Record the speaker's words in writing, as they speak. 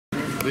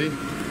See?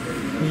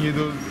 You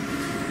do.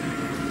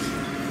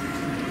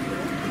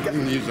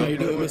 How you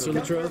doing, Mr.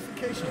 Littrell?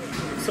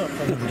 What's up,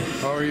 brother?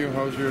 How are you?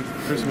 How was your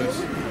Christmas?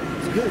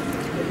 It's good.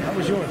 How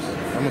was yours?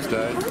 I almost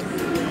died.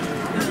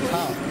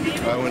 How?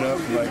 I went up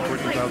like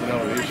 14,000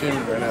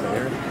 elevation, ran out of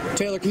air.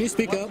 Taylor, can you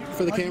speak up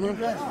for the camera?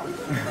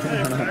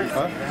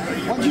 Huh?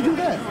 Why'd you do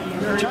that?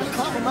 Trying to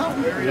climb a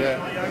mountain?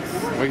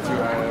 Yeah, way too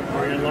high up.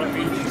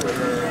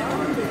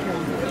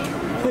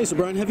 Hey, so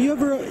Brian,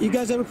 you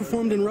guys ever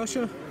performed in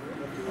Russia?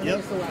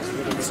 Yep.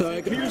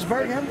 So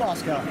Petersburg and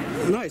Moscow.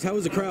 nice. How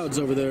was the crowds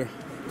over there?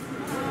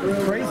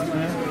 Crazy,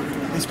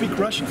 man. They speak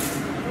Russian.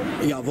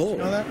 Jawohl. You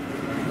know that?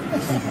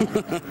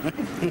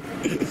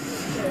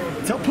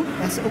 Tell Putin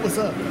I said what's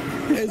up.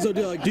 Hey, so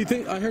do you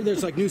think? I heard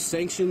there's like new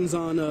sanctions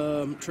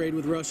on trade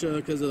with Russia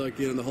because of like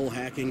the whole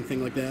hacking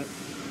thing like that.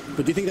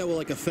 But do you think that will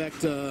like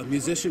affect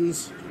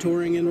musicians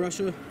touring in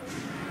Russia?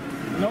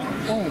 No,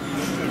 it won't.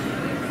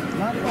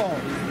 Not at all.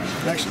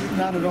 Actually,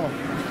 not at all.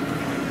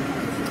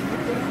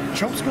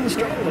 Trump's going to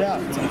start it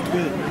out. It's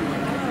good.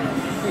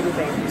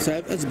 So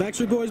has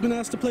Backstreet Boys been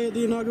asked to play at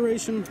the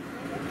inauguration?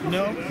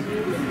 No.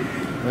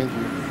 Thank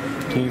you.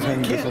 Can you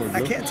sing this with I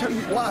blue? can't tell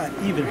you why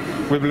either.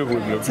 With blue,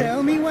 with blue.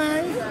 Tell me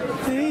why.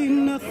 Ain't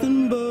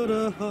nothing but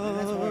a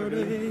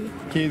heartache.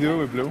 Can you do it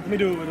with blue? Let me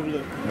do it with a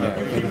blue. Yeah,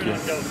 thank you.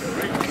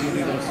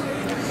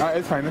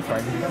 It's fine, it's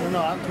fine.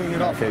 No, I'm cleaning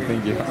it off. Okay,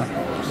 thank you.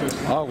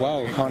 Oh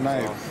wow, how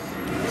nice.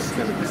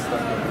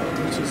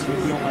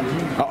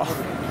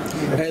 Oh.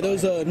 Hey,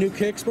 those new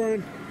kicks,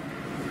 Brian?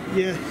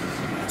 Yeah.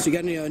 So you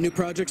got any new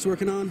projects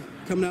working on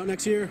coming out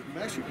next year?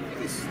 Actually,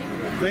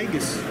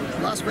 Vegas.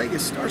 Las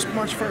Vegas starts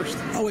March 1st.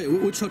 Oh wait,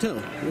 which hotel?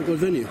 What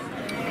venue?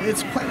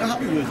 It's Planet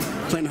Hollywood.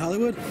 Planet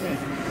Hollywood? Yeah.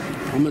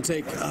 I'm gonna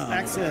take.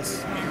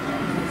 Access.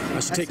 I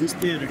should take. Access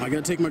Theater. I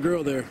gotta take my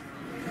girl there.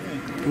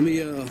 Let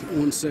me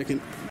 1 second.